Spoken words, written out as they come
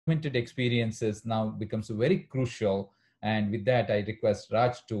augmented experiences now becomes very crucial. And with that, I request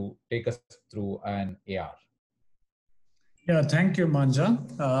Raj to take us through an AR. Yeah, thank you, Manja.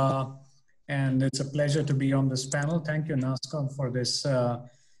 And it's a pleasure to be on this panel. Thank you, NASCOM, for this,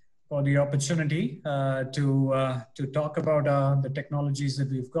 for the opportunity to talk about the technologies that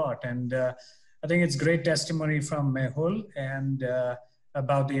we've got. And I think it's great testimony from Mehul and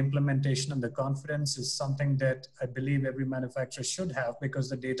about the implementation, and the confidence is something that I believe every manufacturer should have because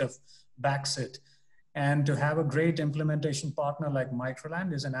the data backs it. And to have a great implementation partner like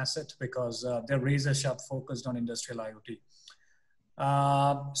Microland is an asset because they're razor sharp focused on industrial IoT.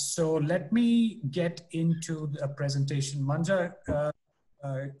 So let me get into the presentation. Manja,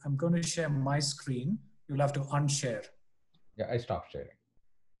 I'm going to share my screen. You'll have to unshare. Yeah, I stopped sharing.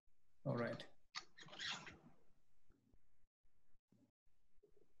 All right.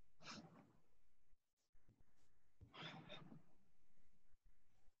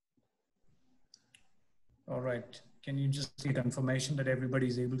 All right. Can you just get confirmation that everybody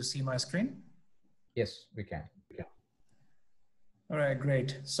is able to see my screen? Yes, we can. Yeah. All right,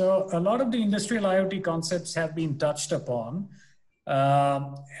 great. So a lot of the industrial IoT concepts have been touched upon.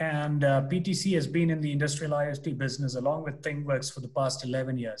 PTC has been in the industrial IoT business along with ThingWorx for the past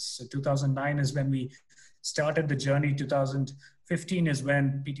 11 years. So 2009 is when we started the journey. 2015 is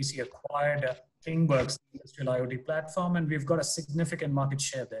when PTC acquired ThingWorx, the industrial IoT platform, and we've got a significant market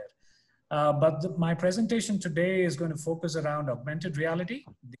share there. My presentation today is going to focus around augmented reality,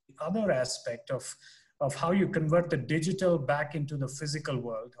 the other aspect of how you convert the digital back into the physical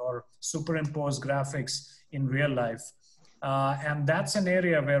world or superimpose graphics in real life. And that's an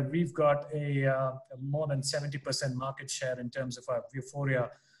area where we've got a more than 70% market share in terms of our Vuforia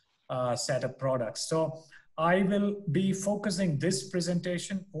set of products. So I will be focusing this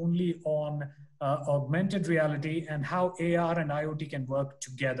presentation only on augmented reality and how AR and IoT can work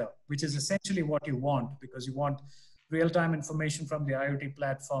together, which is essentially what you want, because you want real-time information from the IoT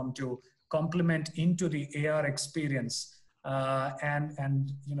platform to complement into the AR experience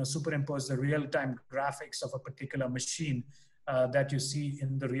and superimpose the real-time graphics of a particular machine that you see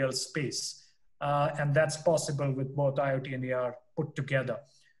in the real space. And that's possible with both IoT and AR put together.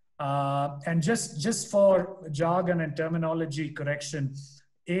 And just for jargon and terminology correction,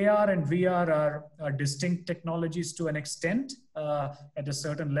 AR and VR are distinct technologies to an extent at a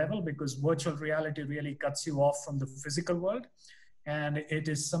certain level, because virtual reality really cuts you off from the physical world. And it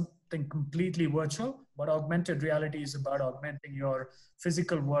is something completely virtual, but augmented reality is about augmenting your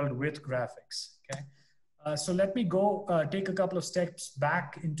physical world with graphics, okay? So let me go take a couple of steps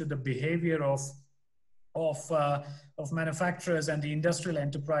back into the behavior of manufacturers and the industrial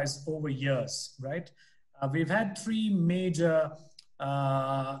enterprise over years, right? We've had three major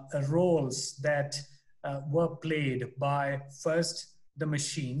roles that were played by first the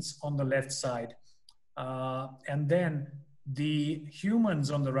machines on the left side, and then the humans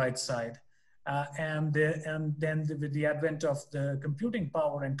on the right side, and then with the advent of the computing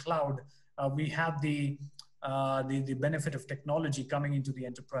power and cloud, we have the benefit of technology coming into the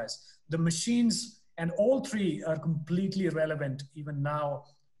enterprise. The machines, and all three are completely relevant even now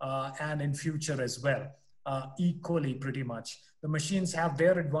and in future as well, equally pretty much. The machines have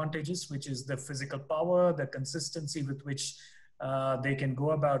their advantages, which is the physical power, the consistency with which they can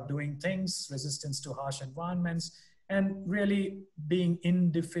go about doing things, resistance to harsh environments, and really being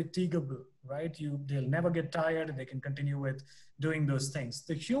indefatigable, right? They'll never get tired. They can continue with doing those things.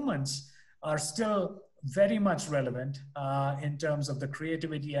 The humans are still very much relevant in terms of the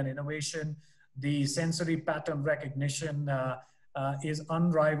creativity and innovation. The sensory pattern recognition is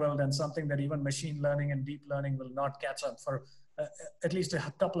unrivaled, and something that even machine learning and deep learning will not catch up for at least a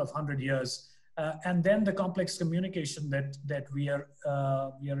couple of 100 years. And then the complex communication that we are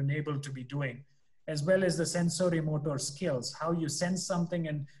enabled to be doing, as well as the sensory motor skills, how you sense something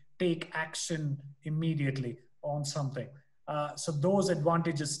and take action immediately on something. So those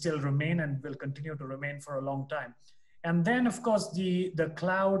advantages still remain and will continue to remain for a long time. And then, of course, the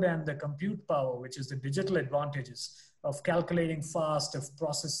cloud and the compute power, which is the digital advantages of calculating fast, of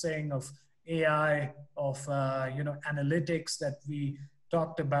processing, of AI, of analytics that we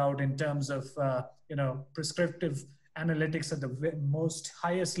talked about in terms of prescriptive analytics at the most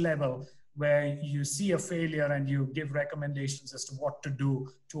highest level, where you see a failure and you give recommendations as to what to do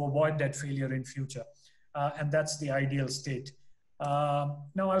to avoid that failure in future. And that's the ideal state. Now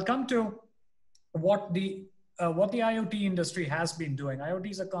I'll come to what the IoT industry has been doing.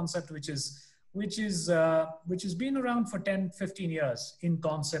 IoT is a concept which has been around for 10, 15 years in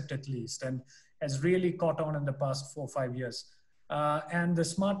concept at least, and has really caught on in the past 4 or 5 years. And the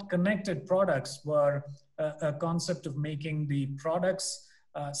smart connected products were a concept of making the products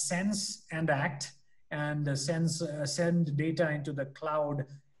sense and act and send data into the cloud.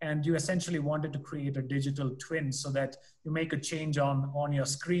 And you essentially wanted to create a digital twin so that you make a change on your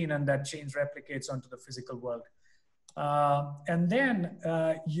screen and that change replicates onto the physical world. And then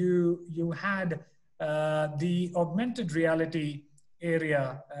you had the augmented reality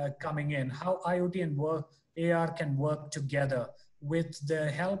area coming in, how IoT and AR can work together. With the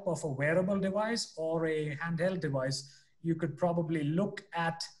help of a wearable device or a handheld device, you could probably look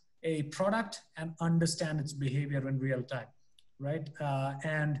at a product and understand its behavior in real time, right?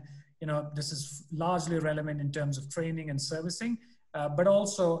 And this is largely relevant in terms of training and servicing, but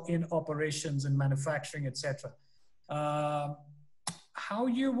also in operations and manufacturing, etc. How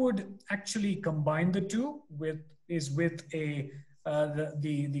you would actually combine the two is with the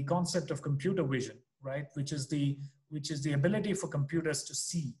concept of computer vision, right? Which is the ability for computers to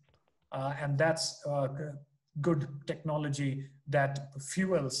see, and that's good technology that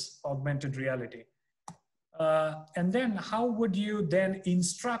fuels augmented reality. And then how would you then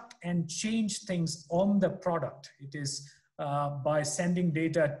instruct and change things on the product? It is by sending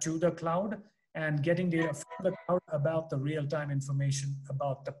data to the cloud and getting data from the cloud about the real-time information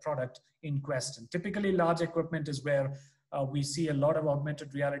about the product in question. Typically, large equipment is where we see a lot of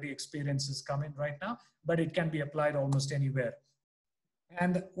augmented reality experiences come in right now, but it can be applied almost anywhere.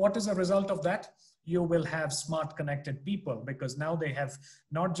 And what is a result of that? You will have smart connected people, because now they have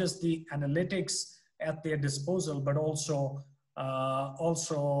not just the analytics at their disposal, but also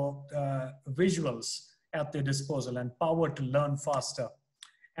visuals at their disposal and power to learn faster.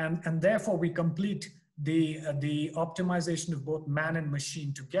 And therefore we complete the optimization of both man and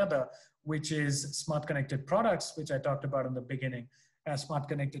machine together, which is smart connected products, which I talked about in the beginning, smart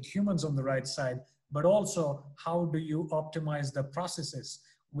connected humans on the right side, but also how do you optimize the processes,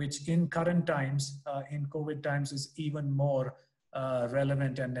 which in current times, in COVID times, is even more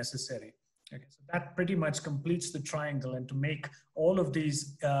relevant and necessary. Okay, so that pretty much completes the triangle, and to make all of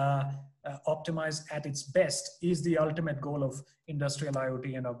these optimize at its best is the ultimate goal of industrial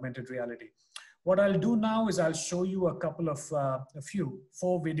IoT and augmented reality. What I'll do now is I'll show you a couple of, 4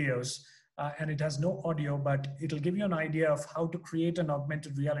 videos, and it has no audio, but it'll give you an idea of how to create an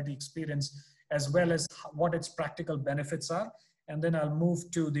augmented reality experience, as well as what its practical benefits are. And then I'll move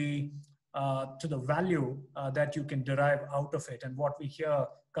to the value that you can derive out of it and what we hear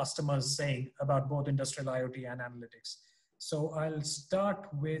customers saying about both industrial IoT and analytics. So I'll start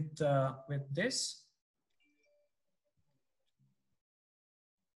with this.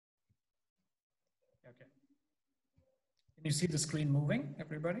 Okay. Can you see the screen moving,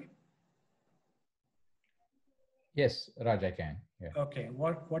 everybody? Yes, Raj, I can. Yeah. Okay,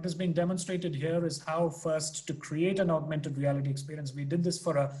 what is being demonstrated here is how first to create an augmented reality experience. We did this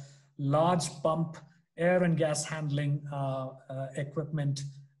for a large pump air and gas handling equipment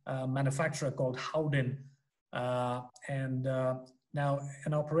manufacturer called Howden. Now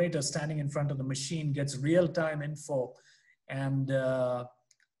an operator standing in front of the machine gets real-time info and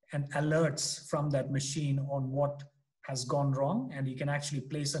alerts from that machine on what has gone wrong, and he can actually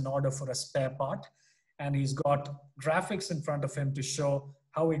place an order for a spare part. And he's got graphics in front of him to show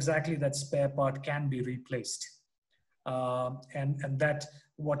how exactly that spare part can be replaced. And that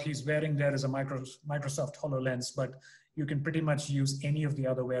what he's wearing there is a Microsoft HoloLens, but you can pretty much use any of the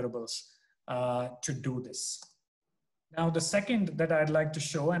other wearables to do this. Now, the second that I'd like to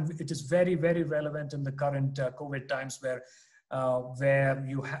show, and it is very, very relevant in the current COVID times where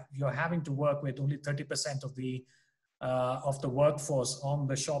you're having to work with only 30% of the workforce on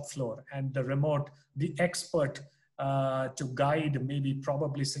the shop floor, and the expert to guide, maybe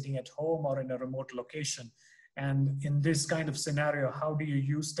probably sitting at home or in a remote location. And in this kind of scenario, how do you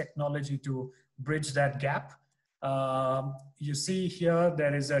use technology to bridge that gap? You see here,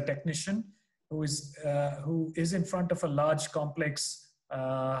 there is a technician who is in front of a large complex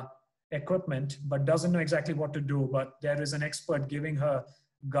equipment, but doesn't know exactly what to do. But there is an expert giving her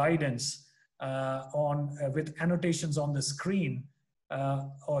guidance with annotations on the screen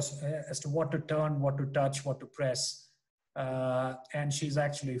as to what to turn, what to touch, what to press. And she's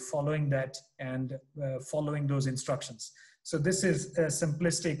actually following that and following those instructions. So this is a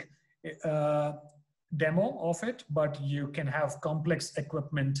simplistic demo of it, but you can have complex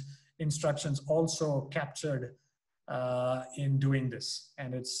equipment instructions also captured in doing this.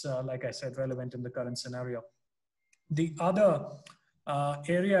 And it's, like I said, relevant in the current scenario. The other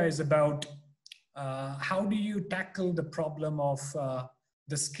area is about how do you tackle the problem of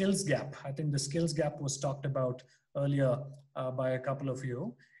the skills gap? I think the skills gap was talked about earlier by a couple of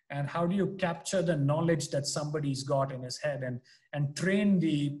you. And how do you capture the knowledge that somebody's got in his head and train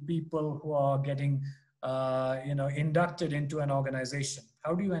the people who are getting inducted into an organization?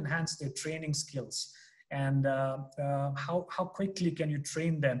 How do you enhance their training skills? And how quickly can you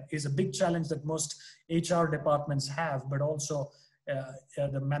train them is a big challenge that most HR departments have, but also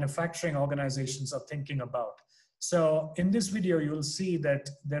the manufacturing organizations are thinking about. So in this video, you'll see that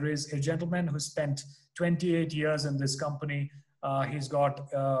there is a gentleman who spent 28 years in this company. He's got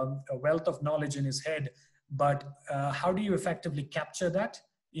a wealth of knowledge in his head, but how do you effectively capture that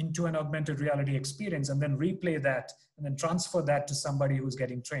into an augmented reality experience and then replay that and then transfer that to somebody who's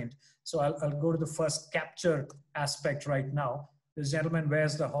getting trained? So I'll go to the first capture aspect right now. This gentleman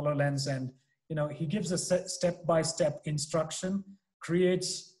wears the HoloLens and he gives a step-by-step instruction,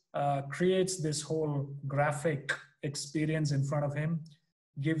 creates this whole graphic experience in front of him,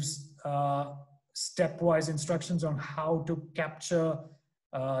 gives stepwise instructions on how to capture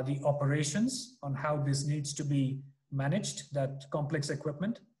the operations, on how this needs to be managed, that complex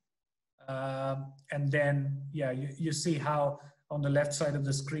equipment. And then, yeah, you see how on the left side of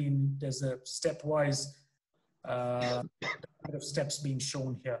the screen, there's a stepwise kind of steps being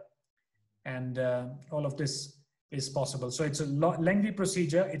shown here. And all of this is possible. So it's a lengthy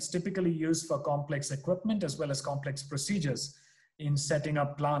procedure. It's typically used for complex equipment as well as complex procedures in setting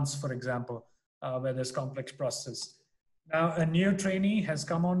up plants, for example, where there's complex processes. Now, a new trainee has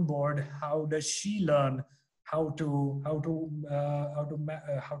come on board. How does she learn how to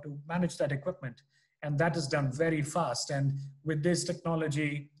manage that equipment? And that is done very fast. And with this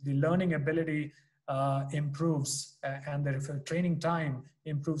technology, the learning ability improves, and the training time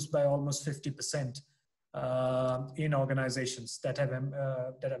improves by almost 50% in organizations that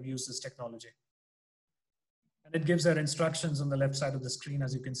have used this technology. And it gives her instructions on the left side of the screen,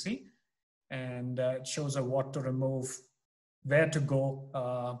 as you can see, and it shows her what to remove, where to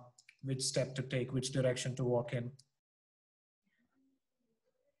go, which step to take, which direction to walk in,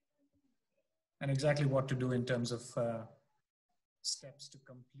 and exactly what to do in terms of steps to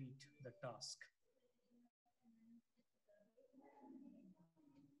complete the task.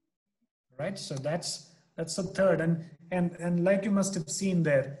 Right, so that's the third, and like you must have seen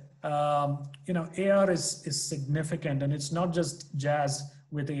there, AR is significant, and it's not just jazz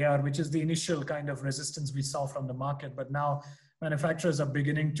with AR, which is the initial kind of resistance we saw from the market, but now manufacturers are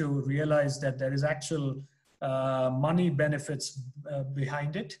beginning to realize that there is actual money benefits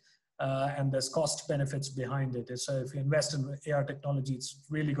behind it, and there's cost benefits behind it. So if you invest in AR technology, it's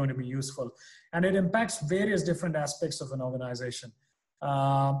really going to be useful, and it impacts various different aspects of an organization.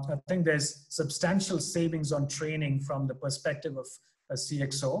 I think there's substantial savings on training from the perspective of a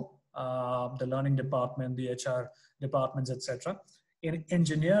CXO, the learning department, the HR departments, etc. In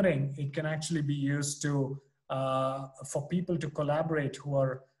engineering, it can actually be used to for people to collaborate who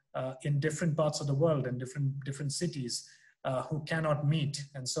are in different parts of the world and different cities who cannot meet,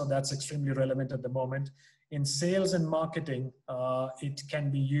 and so that's extremely relevant at the moment. In sales and marketing, it can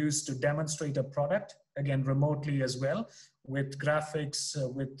be used to demonstrate a product, again remotely as well, with graphics,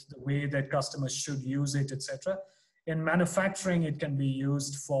 with the way that customers should use it, etc. In manufacturing, it can be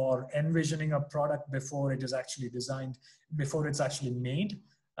used for envisioning a product before it is actually designed, before it's actually made.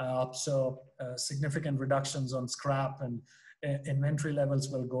 Significant reductions on scrap and inventory levels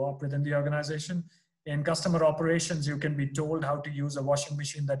will go up within the organization. In customer operations, you can be told how to use a washing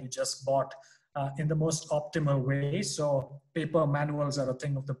machine that you just bought in the most optimal way. So paper manuals are a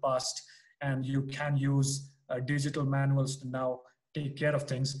thing of the past, and you can use digital manuals to now take care of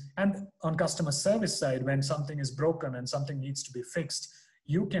things. And on customer service side, when something is broken and something needs to be fixed,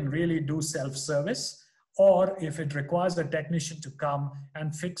 you can really do self-service, or if it requires a technician to come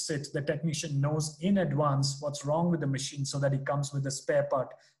and fix it, the technician knows in advance what's wrong with the machine so that he comes with a spare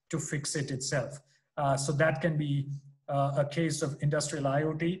part to fix it itself. So that can be a case of industrial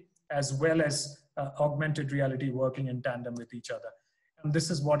IoT as well as augmented reality working in tandem with each other. And this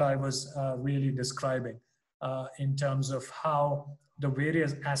is what I was really describing in terms of how the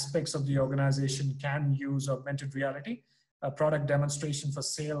various aspects of the organization can use augmented reality. A product demonstration for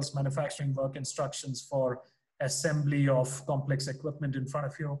sales, manufacturing work instructions for assembly of complex equipment in front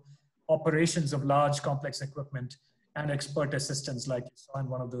of you, operations of large complex equipment, and expert assistance like you saw in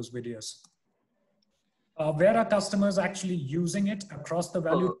one of those videos. Where are customers actually using it across the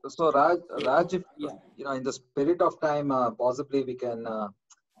value? So Raj, if, in the spirit of time, possibly we can,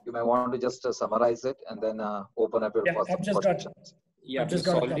 you may want to just summarize it and then open up your questions. Please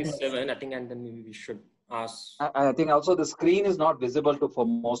solve this 7, I think, and then maybe we should ask. I think also the screen is not visible for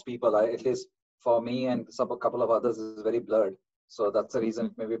most people, at least for me and a couple of others is very blurred. So that's the reason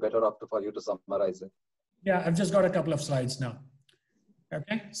it may be better off for you to summarize it. Yeah, I've just got a couple of slides now.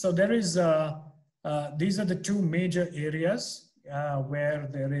 Okay, so there is, these are the two major areas where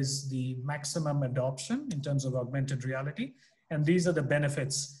there is the maximum adoption in terms of augmented reality. And these are the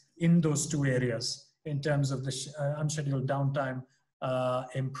benefits in those two areas in terms of the unscheduled downtime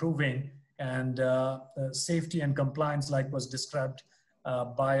improving, and safety and compliance, like was described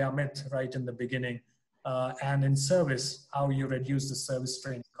by Amit right in the beginning, and in service, how you reduce the service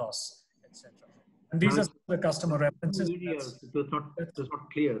training costs, etc. And these are the customer references. It was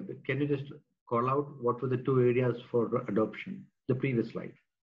not clear. Can you just call out what were the two areas for adoption? The previous slide.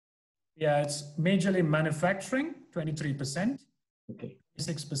 Yeah, it's majorly manufacturing, 23%. Okay.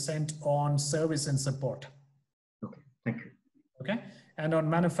 6% on service and support. Okay, thank you. Okay, and on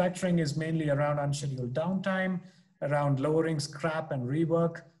manufacturing is mainly around unscheduled downtime, around lowering scrap and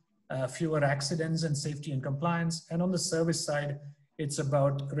rework, fewer accidents and safety and compliance. And on the service side, it's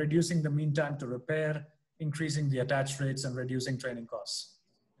about reducing the mean time to repair, increasing the attach rates, and reducing training costs.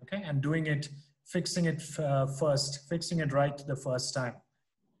 Okay, and doing it, fixing it first, fixing it right the first time.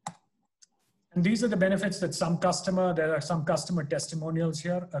 And these are the benefits that there are some customer testimonials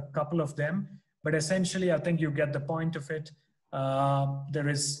here, a couple of them, but essentially I think you get the point of it. There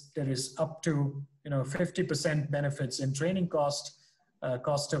is up to 50% benefits in training cost.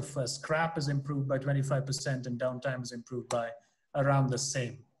 Cost of scrap is improved by 25%, and downtime is improved by around the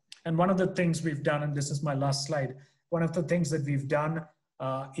same. And one of the things we've done, and this is my last slide, one of the things that we've done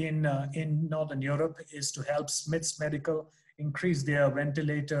in Northern Europe is to help Smiths Medical increase their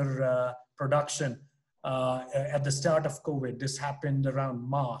ventilator production at the start of COVID. This happened around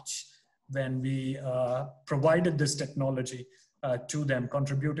March, when we provided this technology to them,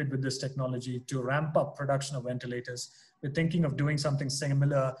 contributed with this technology to ramp up production of ventilators. We're thinking of doing something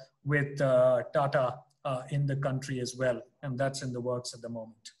similar with Tata in the country as well, and that's in the works at the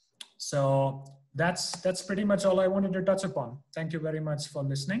moment. So that's pretty much all I wanted to touch upon. Thank you very much for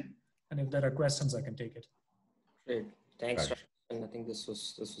listening, and if there are questions, I can take it. Great, thanks. Right. And I think this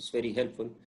was very helpful.